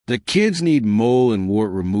The KidsNeed Mole and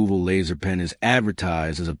Wart Removal Laser Pen is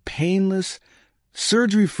advertised as a painless,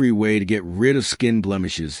 surgery-free way to get rid of skin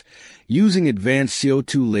blemishes using advanced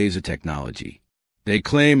CO2 laser technology. They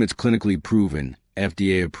claim it's clinically proven,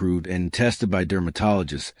 FDA approved, and tested by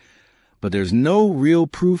dermatologists, but there's no real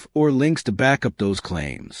proof or links to back up those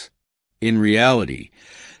claims. In reality,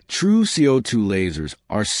 true CO2 lasers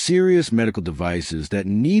are serious medical devices that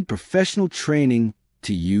need professional training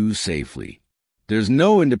to use safely. There's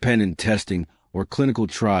no independent testing or clinical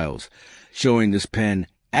trials showing this pen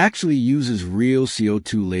actually uses real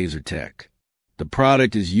CO2 laser tech. The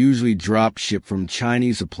product is usually drop-shipped from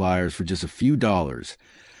Chinese suppliers for just a few dollars,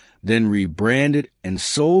 then rebranded and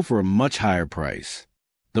sold for a much higher price.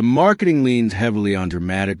 The marketing leans heavily on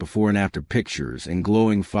dramatic before and after pictures and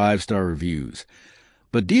glowing 5-star reviews,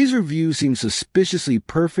 but these reviews seem suspiciously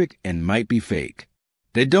perfect and might be fake.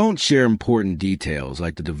 They don't share important details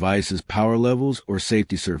like the device's power levels or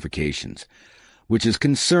safety certifications, which is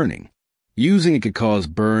concerning. Using it could cause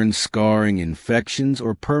burns, scarring, infections,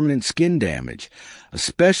 or permanent skin damage,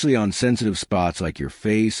 especially on sensitive spots like your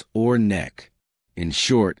face or neck. In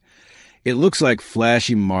short, it looks like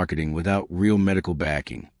flashy marketing without real medical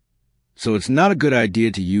backing. So it's not a good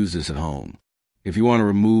idea to use this at home. If you want to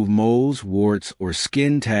remove moles, warts, or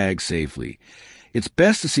skin tags safely, it's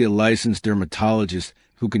best to see a licensed dermatologist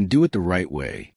who can do it the right way.